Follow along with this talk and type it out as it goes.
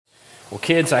Well,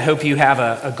 kids, I hope you have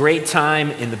a great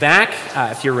time in the back.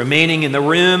 If you're remaining in the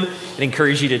room, I'd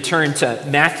encourage you to turn to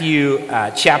Matthew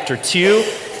chapter 2.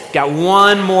 Got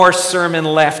one more sermon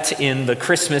left in the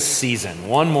Christmas season.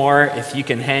 One more, if you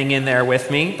can hang in there with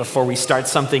me before we start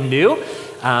something new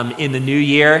in the new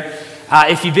year.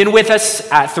 If you've been with us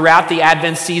throughout the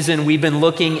Advent season, we've been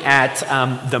looking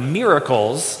at the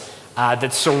miracles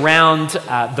that surround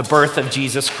the birth of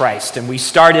Jesus Christ. And we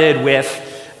started with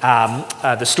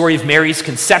the story of Mary's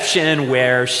conception,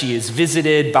 where she is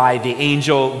visited by the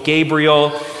angel Gabriel,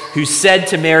 who said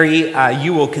to Mary,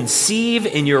 you will conceive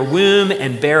in your womb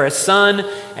and bear a son,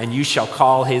 and you shall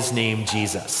call his name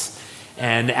Jesus.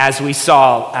 And as we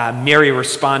saw, Mary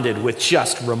responded with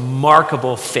just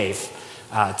remarkable faith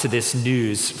to this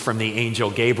news from the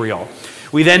angel Gabriel.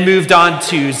 We then moved on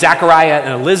to Zechariah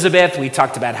and Elizabeth. We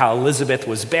talked about how Elizabeth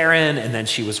was barren, and then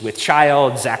she was with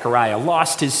child. Zechariah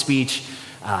lost his speech.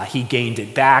 He gained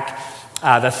it back.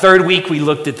 The third week, we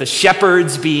looked at the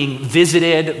shepherds being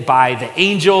visited by the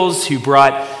angels who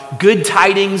brought good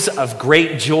tidings of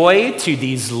great joy to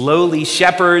these lowly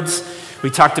shepherds.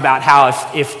 We talked about how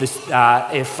if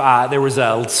there was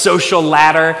a social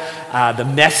ladder, the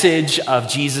message of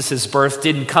Jesus' birth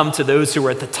didn't come to those who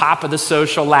were at the top of the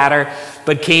social ladder,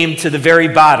 but came to the very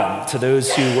bottom, to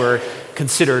those who were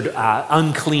considered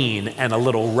unclean and a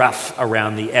little rough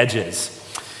around the edges.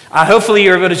 Hopefully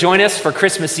you're able to join us for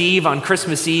Christmas Eve. On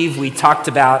Christmas Eve, we talked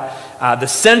about the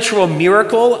central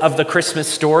miracle of the Christmas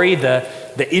story, the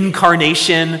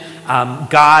incarnation.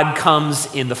 God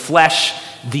comes in the flesh.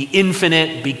 The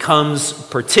infinite becomes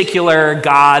particular,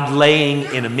 God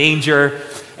laying in a manger,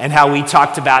 and how we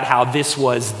talked about how this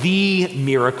was the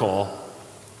miracle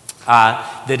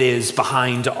that is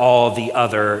behind all the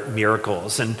other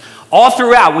miracles. And all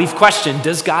throughout, we've questioned,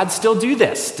 does God still do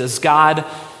this? Does God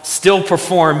still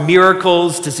perform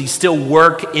miracles? Does he still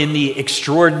work in the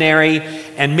extraordinary?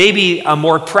 And maybe a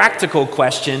more practical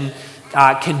question,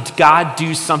 can God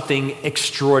do something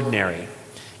extraordinary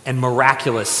and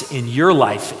miraculous in your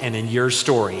life and in your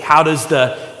story? How does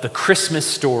the Christmas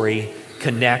story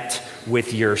connect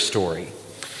with your story?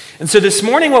 And so this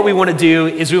morning what we want to do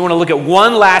is we want to look at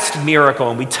one last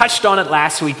miracle, and we touched on it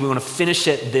last week. We want to finish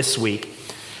it this week.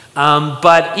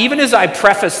 But even as I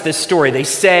preface this story, they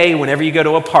say whenever you go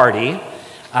to a party,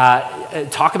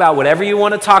 talk about whatever you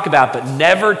want to talk about, but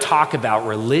never talk about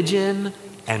religion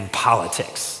and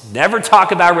politics. Never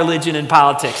talk about religion and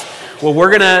politics. Well,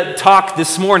 we're going to talk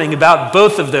this morning about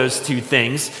both of those two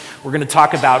things. We're going to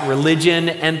talk about religion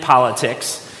and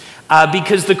politics.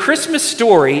 Because the Christmas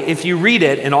story, if you read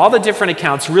it in all the different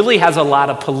accounts, really has a lot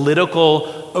of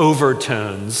political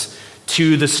overtones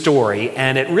to the story,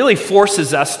 and it really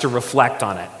forces us to reflect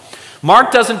on it.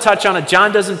 Mark doesn't touch on it,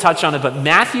 John doesn't touch on it, but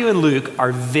Matthew and Luke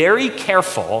are very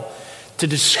careful to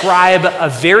describe a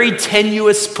very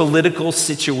tenuous political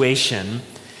situation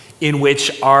in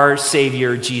which our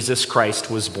Savior Jesus Christ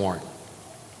was born.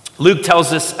 Luke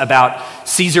tells us about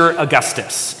Caesar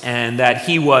Augustus and that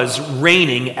he was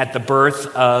reigning at the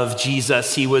birth of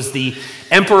Jesus. He was the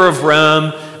emperor of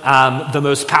Rome, the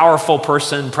most powerful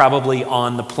person probably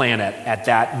on the planet at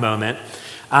that moment.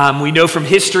 We know from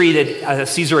history that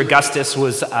Caesar Augustus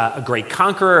was a great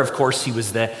conqueror. Of course, he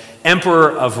was the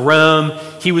emperor of Rome.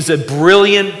 He was a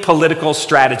brilliant political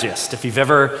strategist. If you've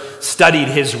ever studied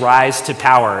his rise to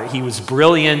power, he was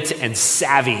brilliant and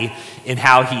savvy in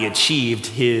how he achieved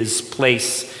his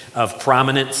place of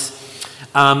prominence.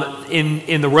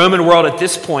 In the Roman world at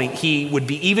this point, he would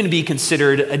even be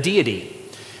considered a deity.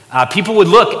 People would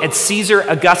look at Caesar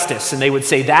Augustus and they would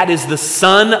say, that is the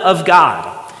Son of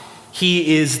God.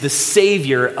 He is the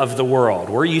Savior of the world.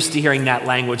 We're used to hearing that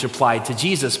language applied to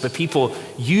Jesus, but people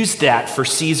used that for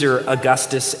Caesar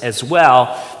Augustus as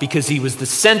well because he was the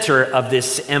center of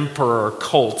this emperor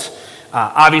cult,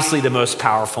 obviously the most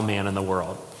powerful man in the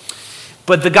world.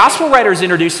 But the gospel writers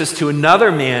introduce us to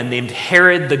another man named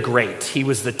Herod the Great. He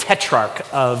was the tetrarch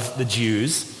of the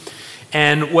Jews.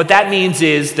 And what that means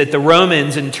is that the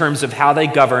Romans, in terms of how they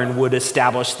govern, would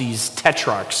establish these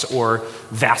tetrarchs or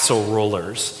vassal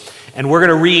rulers. And we're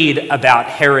going to read about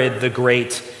Herod the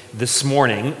Great this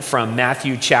morning from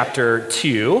Matthew chapter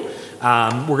 2.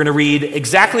 We're going to read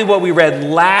exactly what we read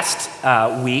last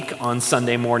week on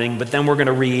Sunday morning, but then we're going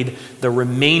to read the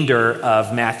remainder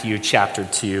of Matthew chapter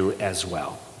 2 as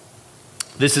well.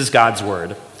 This is God's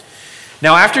word.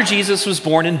 Now after Jesus was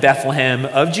born in Bethlehem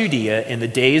of Judea in the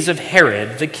days of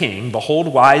Herod the king, behold,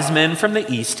 wise men from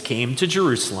the east came to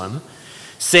Jerusalem,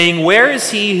 saying, where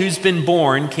is he who's been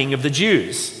born King of the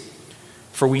Jews?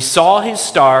 For we saw his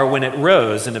star when it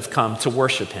rose and have come to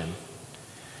worship him.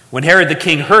 When Herod the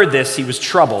king heard this, he was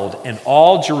troubled, and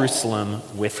all Jerusalem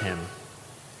with him.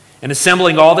 And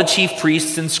assembling all the chief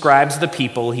priests and scribes of the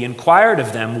people, he inquired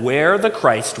of them where the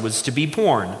Christ was to be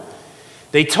born.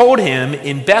 They told him,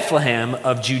 in Bethlehem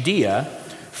of Judea,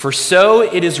 for so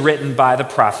it is written by the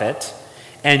prophet,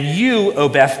 and you, O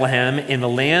Bethlehem, in the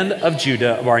land of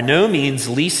Judah, are no means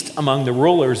least among the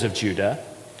rulers of Judah,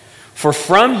 for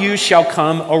from you shall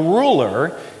come a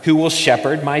ruler who will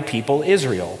shepherd my people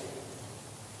Israel.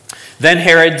 Then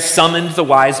Herod summoned the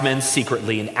wise men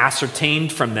secretly and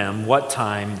ascertained from them what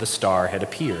time the star had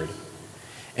appeared.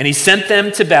 And he sent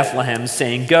them to Bethlehem,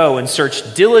 saying, Go and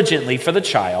search diligently for the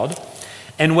child,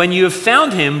 and when you have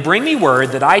found him, bring me word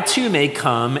that I too may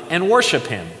come and worship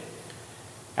him.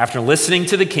 After listening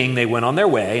to the king, they went on their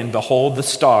way, and behold, the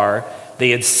star they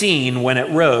had seen when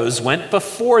it rose went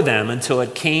before them until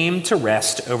it came to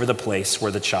rest over the place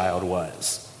where the child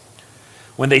was.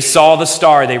 When they saw the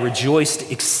star, they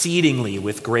rejoiced exceedingly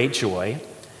with great joy.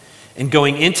 And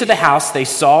going into the house, they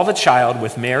saw the child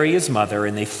with Mary his mother,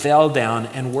 and they fell down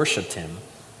and worshipped him.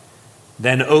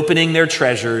 Then opening their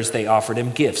treasures, they offered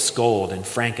him gifts, gold and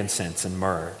frankincense and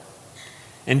myrrh.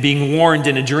 And being warned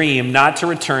in a dream not to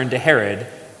return to Herod,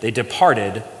 they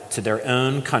departed to their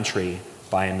own country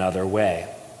by another way.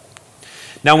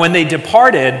 Now when they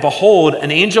departed, behold,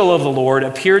 an angel of the Lord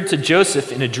appeared to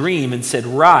Joseph in a dream and said,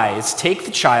 Rise, take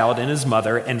the child and his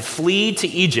mother, and flee to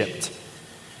Egypt,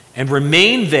 and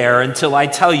remain there until I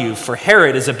tell you, for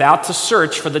Herod is about to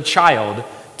search for the child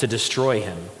to destroy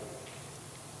him.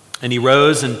 And he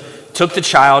rose and took the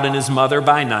child and his mother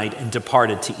by night and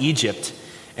departed to Egypt,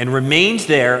 and remained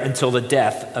there until the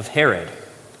death of Herod.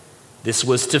 This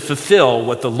was to fulfill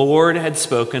what the Lord had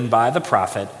spoken by the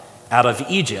prophet, Out of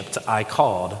Egypt I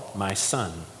called my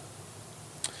son.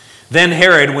 Then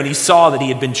Herod, when he saw that he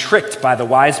had been tricked by the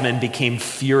wise men, became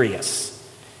furious.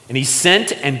 And he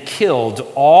sent and killed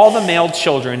all the male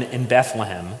children in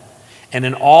Bethlehem and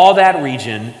in all that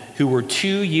region who were 2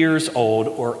 years old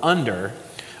or under,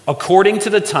 according to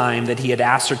the time that he had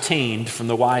ascertained from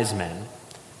the wise men.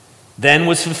 Then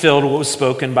was fulfilled what was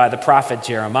spoken by the prophet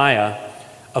Jeremiah.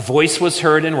 A voice was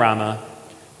heard in Ramah,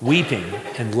 weeping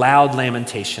and loud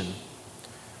lamentation.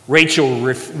 Rachel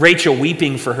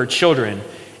weeping for her children.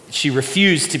 She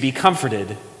refused to be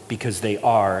comforted because they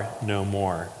are no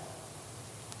more.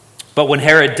 But when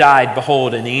Herod died,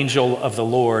 behold, an angel of the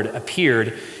Lord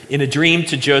appeared in a dream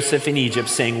to Joseph in Egypt,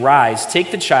 saying, Rise,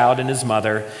 take the child and his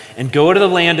mother, and go to the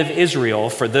land of Israel,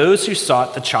 for those who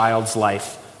sought the child's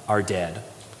life are dead.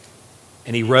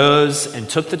 And he rose and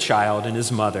took the child and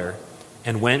his mother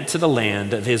and went to the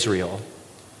land of Israel.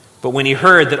 But when he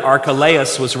heard that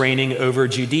Archelaus was reigning over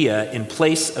Judea in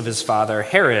place of his father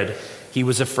Herod, he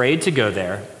was afraid to go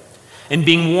there. And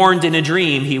being warned in a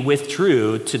dream, he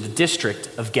withdrew to the district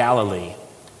of Galilee.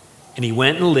 And he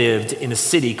went and lived in a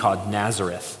city called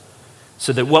Nazareth,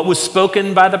 so that what was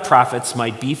spoken by the prophets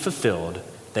might be fulfilled,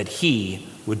 that he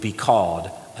would be called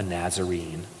a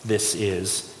Nazarene. This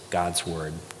is God's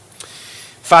word.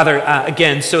 Father,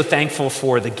 again, so thankful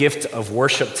for the gift of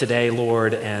worship today,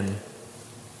 Lord, and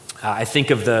I think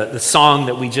of the song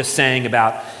that we just sang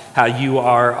about how you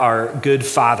are our good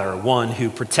Father, one who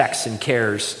protects and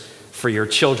cares for your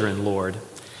children, Lord.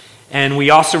 And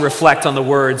we also reflect on the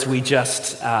words we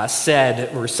just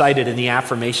recited in the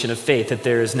affirmation of faith, that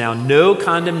there is now no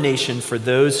condemnation for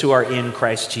those who are in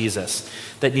Christ Jesus,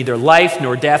 that neither life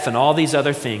nor death and all these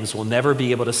other things will never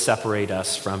be able to separate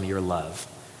us from your love.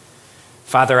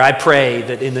 Father, I pray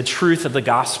that in the truth of the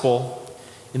gospel,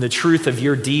 in the truth of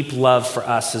your deep love for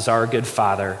us as our good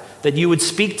Father, that you would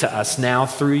speak to us now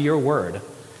through your word,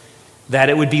 that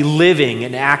it would be living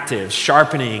and active,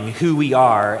 sharpening who we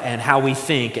are and how we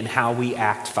think and how we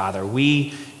act, Father.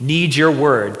 We need your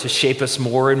word to shape us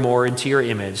more and more into your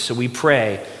image, so we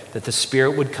pray that the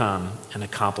Spirit would come and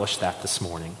accomplish that this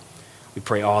morning. We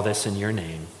pray all this in your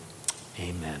name.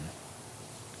 Amen.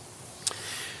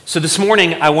 So this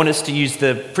morning, I want us to use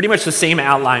pretty much the same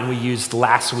outline we used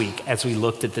last week as we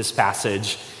looked at this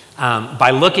passage,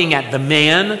 by looking at the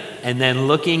man and then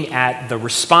looking at the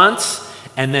response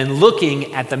and then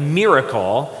looking at the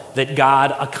miracle that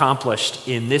God accomplished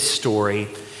in this story,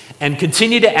 and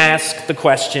continue to ask the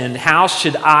question, how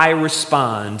should I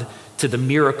respond to the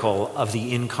miracle of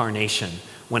the incarnation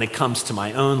when it comes to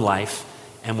my own life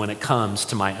and when it comes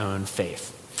to my own faith?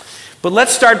 But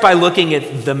let's start by looking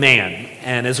at the man.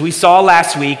 And as we saw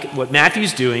last week, what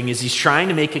Matthew's doing is he's trying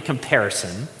to make a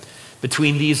comparison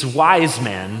between these wise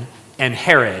men and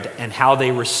Herod and how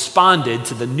they responded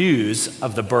to the news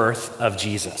of the birth of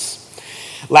Jesus.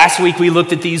 Last week we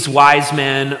looked at these wise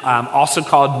men, also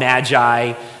called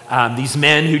magi, these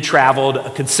men who traveled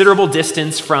a considerable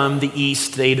distance from the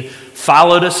east. They'd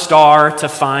followed a star to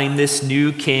find this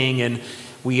new king, and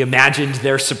We imagined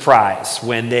their surprise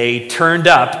when they turned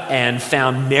up and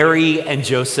found Mary and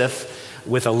Joseph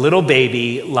with a little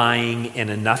baby lying in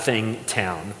a nothing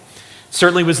town.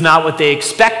 Certainly was not what they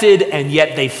expected, and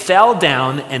yet they fell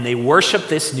down and they worshiped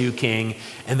this new king,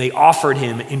 and they offered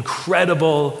him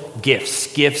incredible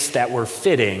gifts that were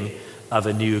fitting of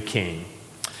a new king.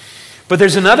 But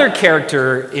there's another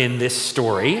character in this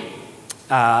story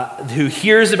who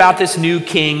hears about this new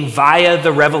king via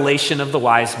the revelation of the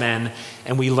wise men,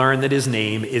 and we learn that his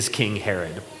name is King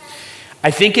Herod.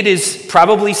 I think it is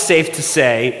probably safe to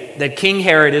say that King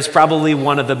Herod is probably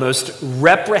one of the most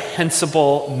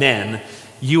reprehensible men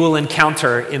you will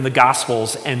encounter in the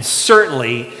Gospels, and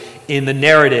certainly in the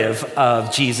narrative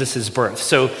of Jesus' birth.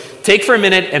 So take for a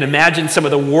minute and imagine some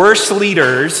of the worst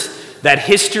leaders that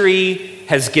history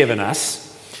has given us,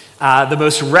 the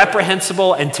most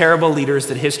reprehensible and terrible leaders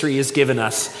that history has given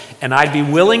us, and I'd be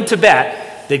willing to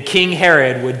bet that King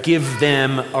Herod would give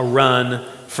them a run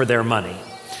for their money.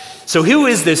 So who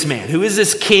is this man? Who is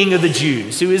this king of the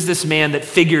Jews? Who is this man that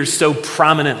figures so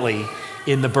prominently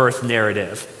in the birth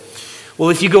narrative? Well,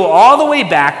 if you go all the way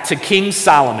back to King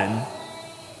Solomon,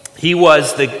 he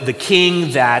was the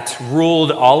king that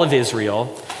ruled all of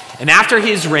Israel. And after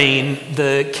his reign,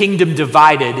 the kingdom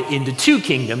divided into two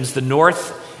kingdoms, the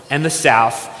north and the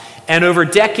south. And over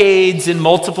decades and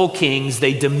multiple kings,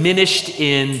 they diminished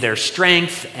in their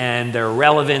strength and their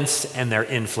relevance and their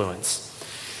influence.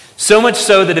 So much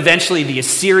so that eventually the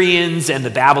Assyrians and the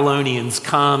Babylonians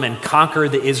come and conquer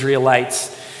the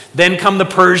Israelites. Then come the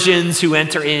Persians who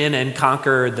enter in and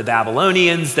conquer the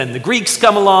Babylonians. Then the Greeks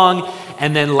come along.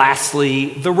 And then lastly,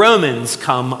 the Romans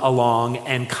come along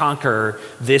and conquer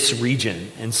this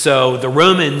region. And so the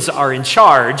Romans are in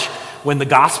charge when the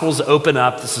Gospels open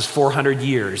up. This is 400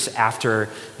 years after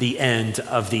the end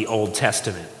of the Old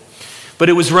Testament. But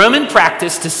it was Roman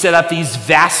practice to set up these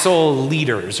vassal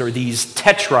leaders or these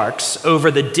tetrarchs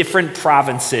over the different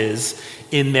provinces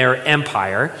in their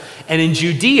empire. And in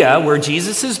Judea, where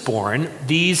Jesus is born,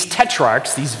 these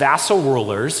tetrarchs, these vassal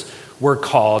rulers, were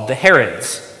called the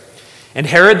Herods. And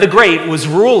Herod the Great was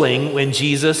ruling when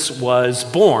Jesus was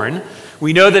born.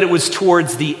 We know that it was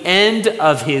towards the end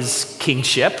of his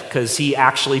kingship, because he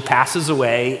actually passes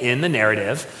away in the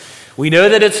narrative. We know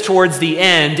that it's towards the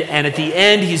end, and at the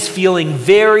end, he's feeling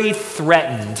very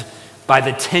threatened by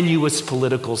the tenuous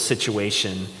political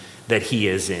situation that he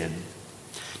is in.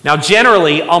 Now,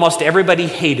 generally, almost everybody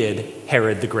hated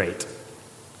Herod the Great.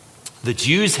 The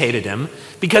Jews hated him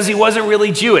because he wasn't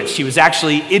really Jewish. He was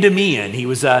actually Idumean. He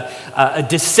was a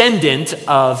descendant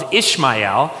of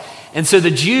Ishmael. And so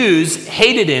the Jews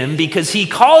hated him because he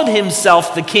called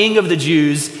himself the king of the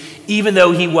Jews, even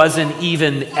though he wasn't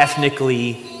even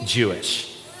ethnically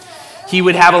Jewish. He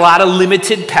would have a lot of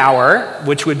limited power,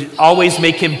 which would always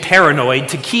make him paranoid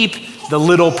to keep the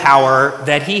little power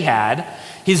that he had.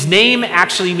 His name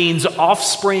actually means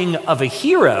offspring of a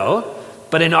hero,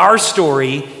 but in our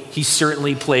story, he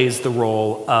certainly plays the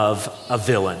role of a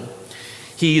villain.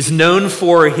 He's known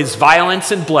for his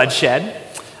violence and bloodshed.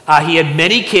 He had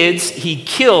many kids. He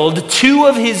killed 2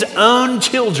 of his own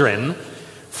children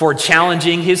for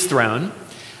challenging his throne.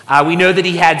 We know that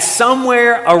he had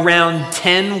somewhere around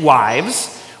 10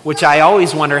 wives, which I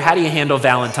always wonder, how do you handle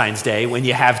Valentine's Day when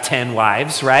you have 10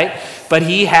 wives, right? But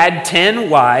he had 10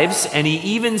 wives, and he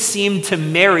even seemed to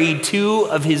marry 2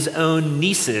 of his own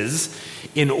nieces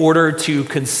in order to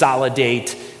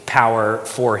consolidate power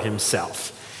for himself.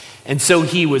 And so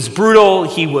he was brutal,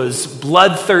 he was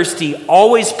bloodthirsty,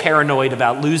 always paranoid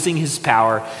about losing his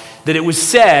power, that it was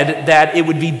said that it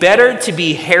would be better to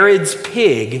be Herod's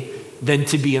pig than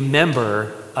to be a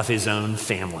member of his own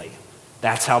family.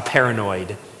 That's how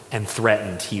paranoid and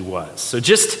threatened he was. So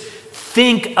just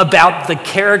think about the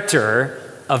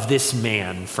character of this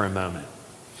man for a moment.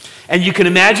 And you can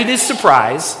imagine his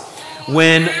surprise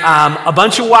when a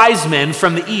bunch of wise men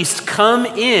from the east come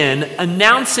in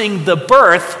announcing the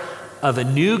birth of a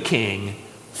new king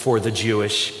for the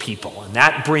Jewish people. And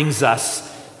that brings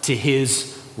us to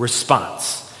his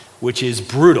response, which is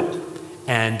brutal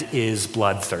and is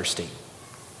bloodthirsty.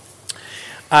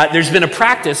 There's been a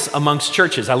practice amongst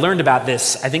churches. I learned about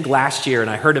this, I think, last year, and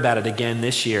I heard about it again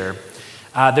this year.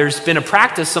 There's been a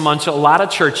practice amongst a lot of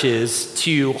churches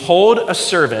to hold a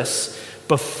service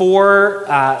before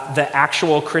the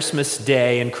actual Christmas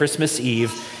day and Christmas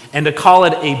Eve, and to call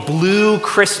it a Blue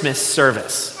Christmas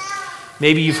service.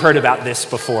 Maybe you've heard about this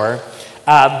before.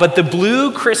 But the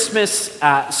Blue Christmas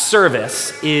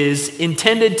service is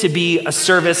intended to be a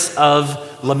service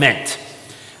of lament,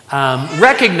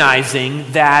 recognizing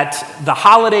that the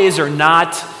holidays are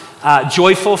not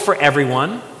joyful for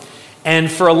everyone,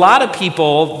 And for a lot of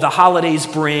people, the holidays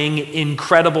bring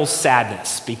incredible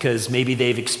sadness because maybe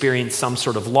they've experienced some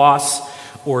sort of loss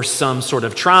or some sort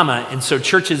of trauma. And so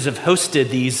churches have hosted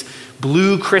these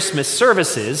blue Christmas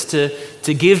services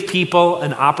to give people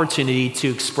an opportunity to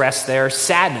express their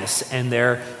sadness and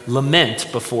their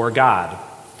lament before God.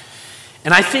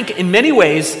 And I think in many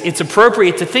ways it's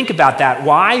appropriate to think about that.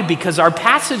 Why? Because our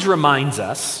passage reminds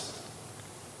us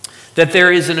that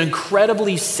there is an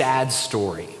incredibly sad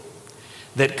story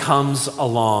that comes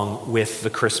along with the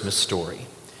Christmas story.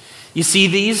 You see,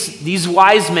 these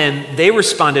wise men, they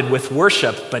responded with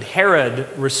worship, but Herod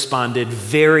responded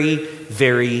very,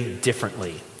 very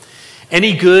differently.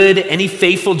 Any good, any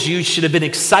faithful Jew should have been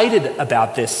excited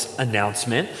about this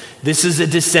announcement. This is a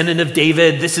descendant of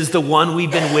David. This is the one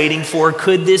we've been waiting for.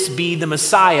 Could this be the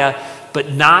Messiah?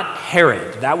 But not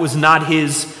Herod. That was not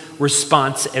his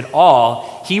response at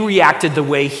all. He reacted the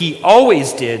way he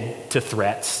always did to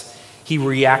threats. He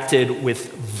reacted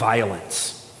with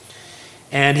violence.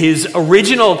 And his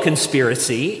original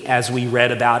conspiracy, as we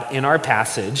read about in our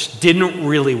passage, didn't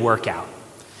really work out.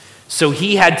 So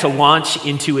he had to launch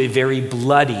into a very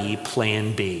bloody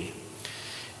plan B.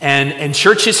 And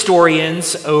church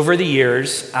historians over the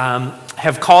years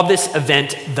have called this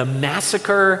event the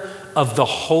Massacre of the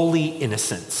Holy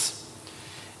Innocents.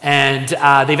 And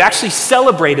they've actually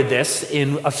celebrated this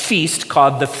in a feast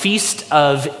called the Feast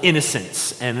of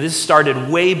Innocents. And this started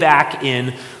way back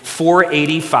in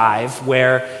 485,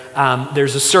 where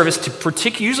there's a service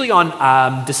usually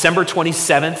on December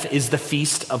 27th is the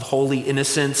Feast of Holy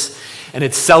Innocents. And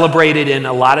it's celebrated in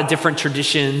a lot of different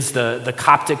traditions, the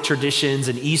Coptic traditions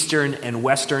and Eastern and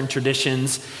Western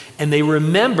traditions. And they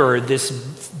remember this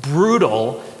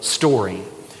brutal story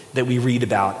that we read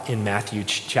about in Matthew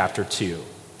chapter 2.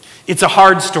 It's a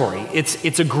hard story.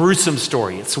 It's a gruesome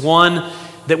story. It's one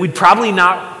that we'd probably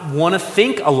not want to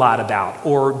think a lot about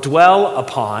or dwell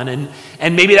upon. And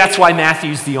maybe that's why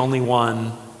Matthew's the only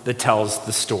one that tells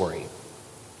the story.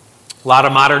 A lot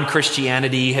of modern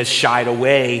Christianity has shied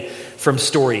away from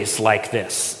stories like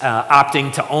this,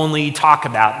 opting to only talk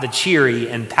about the cheery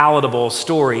and palatable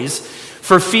stories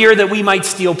for fear that we might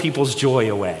steal people's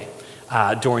joy away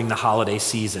during the holiday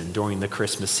season, during the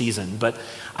Christmas season. But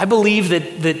I believe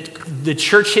that the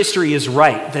church history is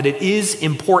right, that it is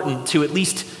important to at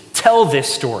least tell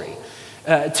this story,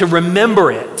 to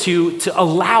remember it, to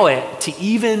allow it to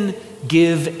even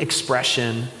give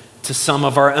expression to some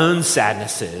of our own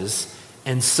sadnesses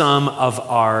and some of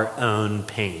our own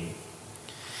pain.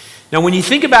 Now, when you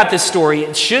think about this story,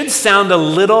 it should sound a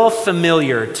little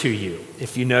familiar to you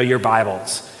if you know your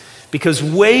Bibles, because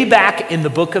way back in the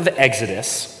book of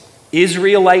Exodus,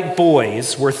 Israelite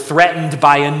boys were threatened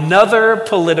by another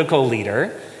political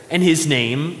leader, and his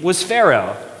name was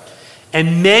Pharaoh.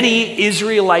 And many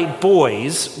Israelite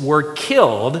boys were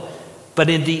killed, but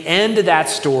in the end of that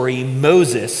story,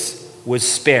 Moses was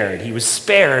spared. He was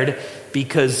spared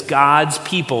because God's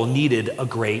people needed a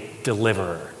great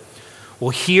deliverer.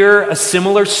 Well, here a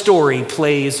similar story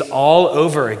plays all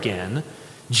over again.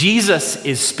 Jesus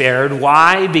is spared.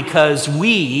 Why? Because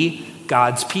we,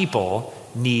 God's people,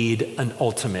 need an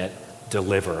ultimate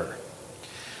deliverer.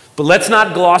 But let's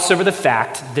not gloss over the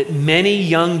fact that many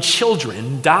young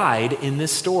children died in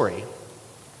this story.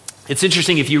 It's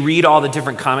interesting, if you read all the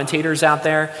different commentators out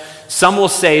there, some will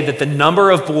say that the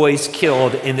number of boys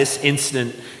killed in this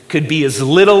incident could be as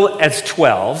little as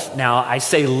 12. Now, I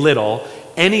say little.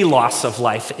 Any loss of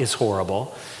life is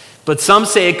horrible. But some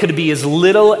say it could be as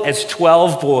little as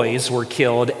 12 boys were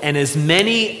killed and as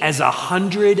many as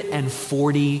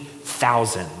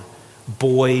 140,000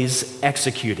 boys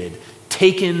executed,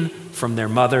 taken from their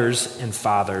mothers and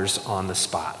fathers on the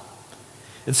spot.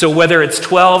 And so whether it's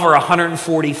 12 or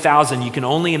 140,000, you can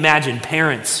only imagine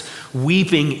parents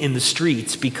weeping in the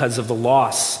streets because of the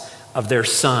loss of their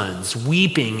sons.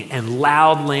 Weeping and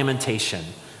loud lamentation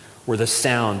were the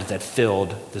sound that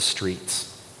filled the streets.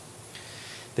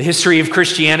 The history of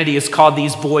Christianity has called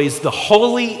these boys the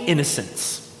Holy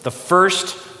Innocents, the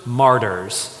first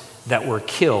martyrs that were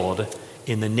killed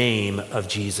in the name of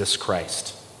Jesus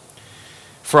Christ.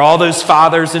 For all those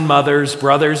fathers and mothers,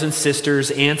 brothers and sisters,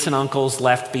 aunts and uncles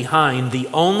left behind, the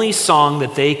only song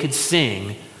that they could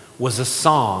sing was a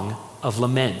song of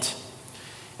lament.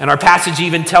 And our passage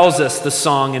even tells us the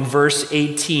song in verse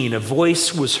 18. A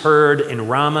voice was heard in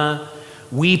Ramah,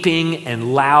 weeping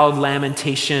and loud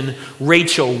lamentation.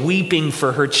 Rachel weeping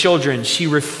for her children. She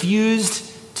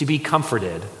refused to be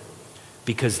comforted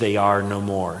because they are no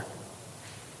more.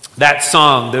 That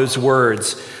song, those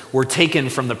words, were taken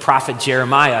from the prophet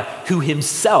Jeremiah, who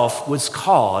himself was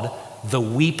called the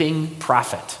weeping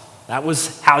prophet. That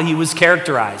was how he was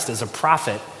characterized, as a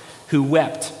prophet who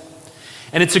wept.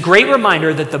 And it's a great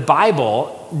reminder that the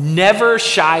Bible never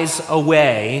shies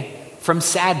away from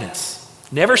sadness,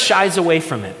 never shies away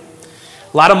from it.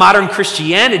 A lot of modern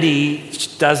Christianity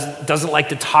doesn't like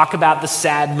to talk about the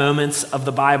sad moments of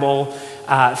the Bible,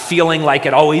 feeling like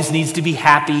it always needs to be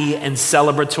happy and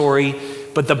celebratory,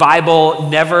 but the Bible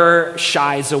never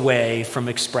shies away from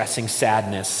expressing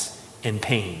sadness and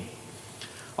pain.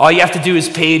 All you have to do is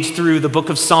page through the book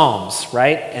of Psalms,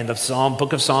 right? And the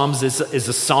book of Psalms is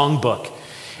a song book.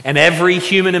 And every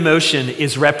human emotion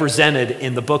is represented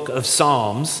in the book of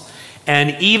Psalms,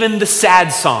 and even the sad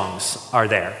songs are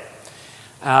there.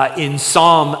 In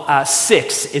Psalm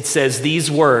 6, it says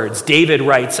these words. David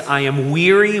writes, "I am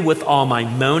weary with all my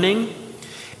moaning.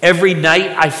 Every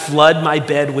night I flood my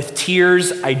bed with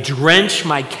tears. I drench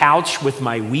my couch with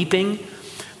my weeping.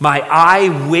 My eye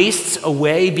wastes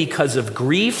away because of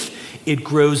grief. It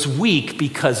grows weak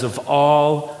because of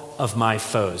all of my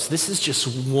foes." This is just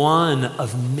one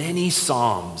of many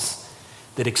psalms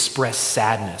that express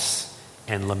sadness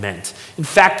and lament. In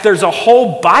fact, there's a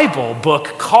whole Bible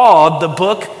book called the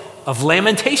Book of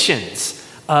Lamentations,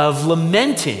 of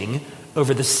lamenting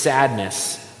over the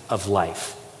sadness of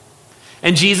life.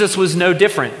 And Jesus was no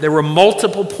different. There were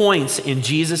multiple points in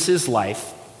Jesus' life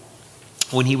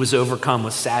when he was overcome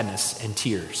with sadness and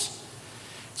tears.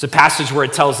 It's a passage where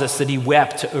it tells us that he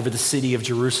wept over the city of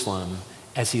Jerusalem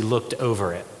as he looked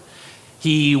over it.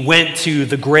 He went to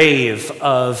the grave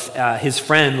of his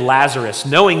friend Lazarus,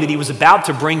 knowing that he was about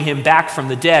to bring him back from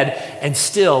the dead, and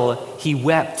still he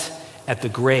wept at the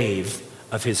grave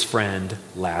of his friend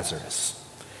Lazarus.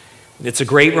 It's a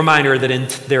great reminder that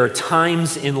there are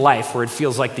times in life where it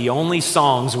feels like the only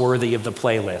songs worthy of the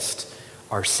playlist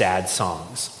are sad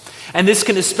songs. And this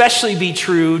can especially be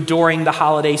true during the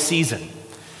holiday season.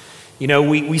 You know,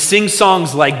 we sing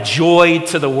songs like "Joy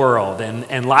to the World"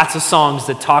 and lots of songs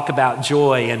that talk about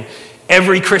joy. And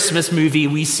every Christmas movie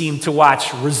we seem to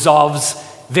watch resolves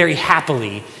very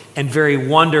happily and very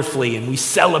wonderfully. And we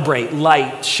celebrate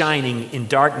light shining in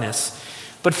darkness.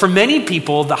 But for many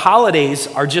people, the holidays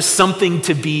are just something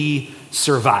to be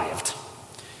survived,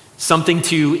 something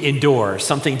to endure,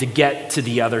 something to get to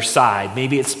the other side.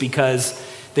 Maybe it's because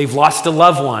they've lost a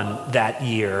loved one that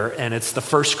year, and it's the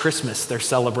first Christmas they're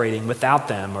celebrating without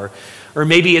them. Or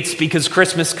maybe it's because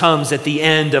Christmas comes at the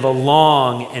end of a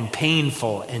long and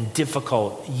painful and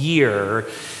difficult year.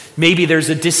 Maybe there's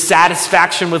a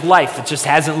dissatisfaction with life that just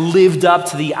hasn't lived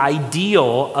up to the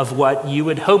ideal of what you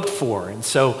had hoped for. And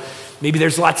so maybe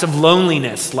there's lots of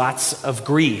loneliness, lots of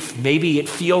grief. Maybe it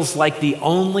feels like the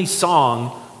only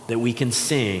song that we can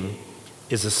sing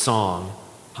is a song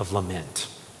of lament.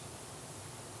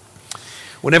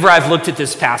 Whenever I've looked at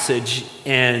this passage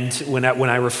and when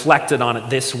I reflected on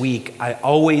it this week, I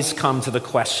always come to the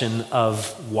question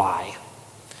of why.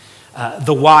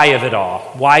 The why of it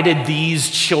all. Why did these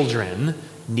children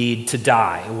need to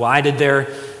die? Why did their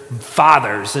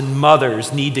fathers and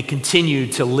mothers need to continue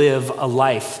to live a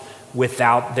life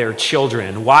without their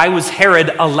children? Why was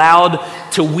Herod allowed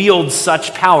to wield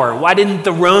such power? Why didn't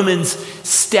the Romans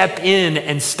step in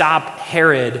and stop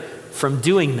Herod from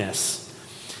doing this?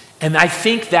 And I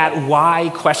think that those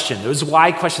why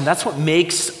questions, that's what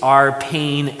makes our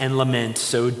pain and lament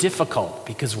so difficult,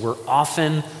 because we're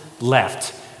often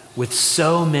left with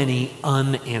so many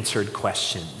unanswered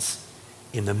questions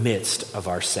in the midst of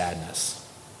our sadness.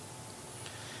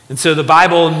 And so the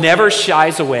Bible never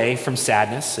shies away from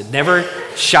sadness. It never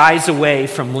shies away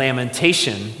from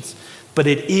lamentations, but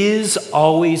it is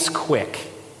always quick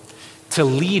to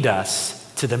lead us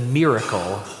to the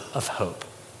miracle of hope.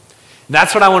 And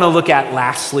that's what I want to look at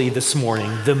lastly this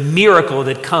morning, the miracle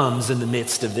that comes in the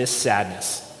midst of this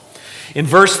sadness. In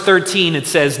verse 13, it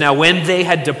says, "Now when they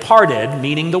had departed,"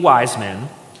 meaning the wise men,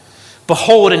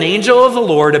 "behold, an angel of the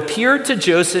Lord appeared to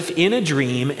Joseph in a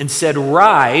dream and said,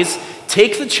 'Rise,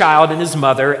 take the child and his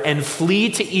mother and flee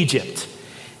to Egypt,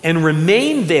 and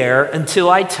remain there until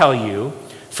I tell you,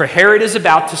 for Herod is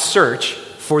about to search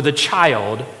for the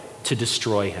child to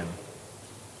destroy him.'"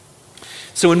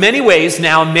 So in many ways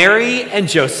now, Mary and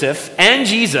Joseph and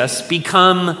Jesus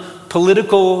become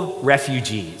political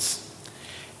refugees.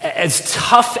 As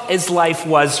tough as life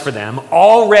was for them,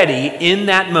 already in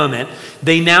that moment,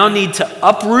 they now need to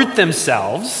uproot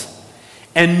themselves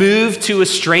and move to a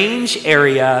strange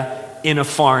area in a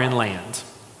foreign land.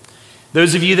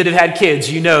 Those of you that have had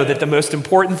kids, you know that the most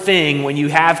important thing when you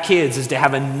have kids is to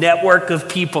have a network of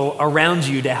people around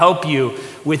you to help you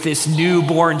with this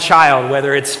newborn child,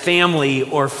 whether it's family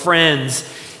or friends.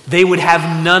 They would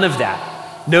have none of that.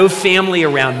 No family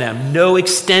around them, no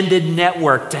extended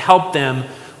network to help them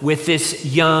with this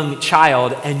young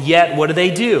child. And yet, what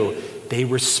do? they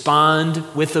respond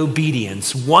with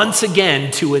obedience once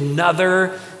again to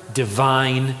another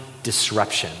divine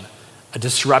disruption, a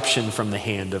disruption from the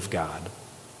hand of God.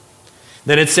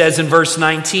 Then it says in verse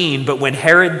 19, "But when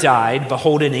Herod died,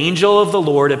 behold, an angel of the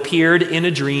Lord appeared in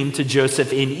a dream to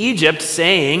Joseph in Egypt,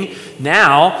 saying,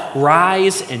 'Now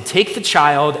rise and take the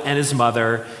child and his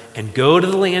mother and go to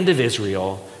the land of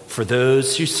Israel, for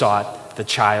those who sought the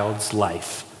child's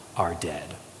life are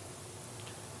dead.'"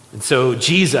 And so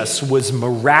Jesus was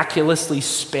miraculously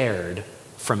spared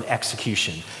from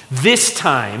execution. This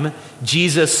time,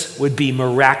 Jesus would be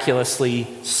miraculously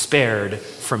spared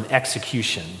from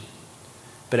execution.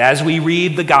 But as we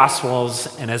read the Gospels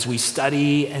and as we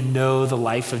study and know the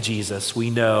life of Jesus, we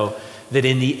know that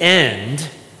in the end,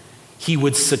 he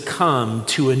would succumb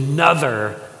to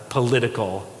another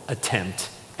political attempt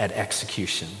at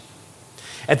execution.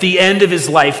 At the end of his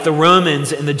life, the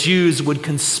Romans and the Jews would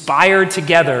conspire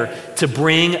together to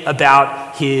bring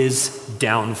about his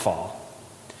downfall.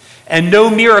 And no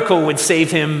miracle would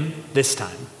save him this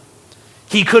time.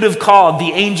 He could have called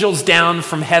the angels down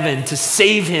from heaven to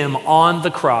save him on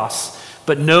the cross,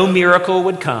 but no miracle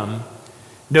would come.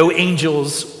 No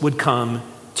angels would come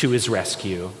to his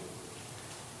rescue.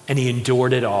 And he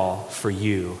endured it all for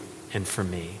you and for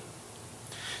me.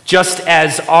 Just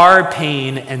as our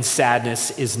pain and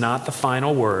sadness is not the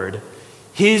final word,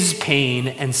 his pain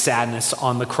and sadness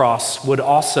on the cross would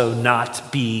also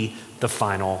not be the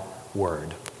final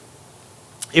word.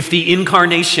 If the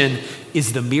incarnation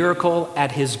is the miracle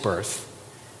at his birth,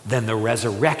 then the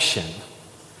resurrection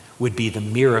would be the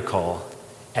miracle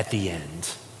at the end.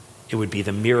 It would be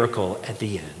the miracle at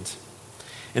the end.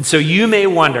 And so you may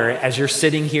wonder, as you're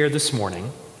sitting here this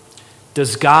morning,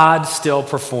 does God still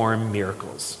perform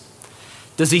miracles?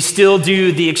 Does he still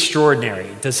do the extraordinary?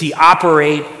 Does he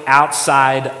operate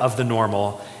outside of the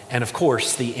normal? And of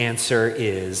course, the answer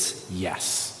is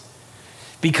yes.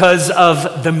 Because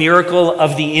of the miracle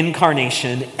of the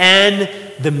incarnation and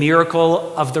the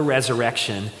miracle of the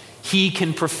resurrection, he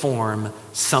can perform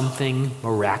something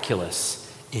miraculous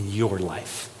in your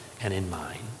life and in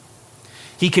mine.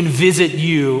 He can visit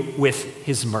you with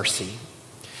his mercy.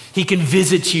 He can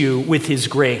visit you with his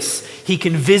grace. He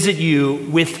can visit you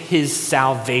with his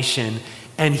salvation.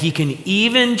 And he can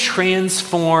even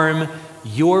transform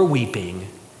your weeping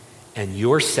and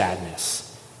your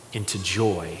sadness into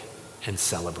joy and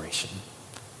celebration.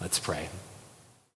 Let's pray.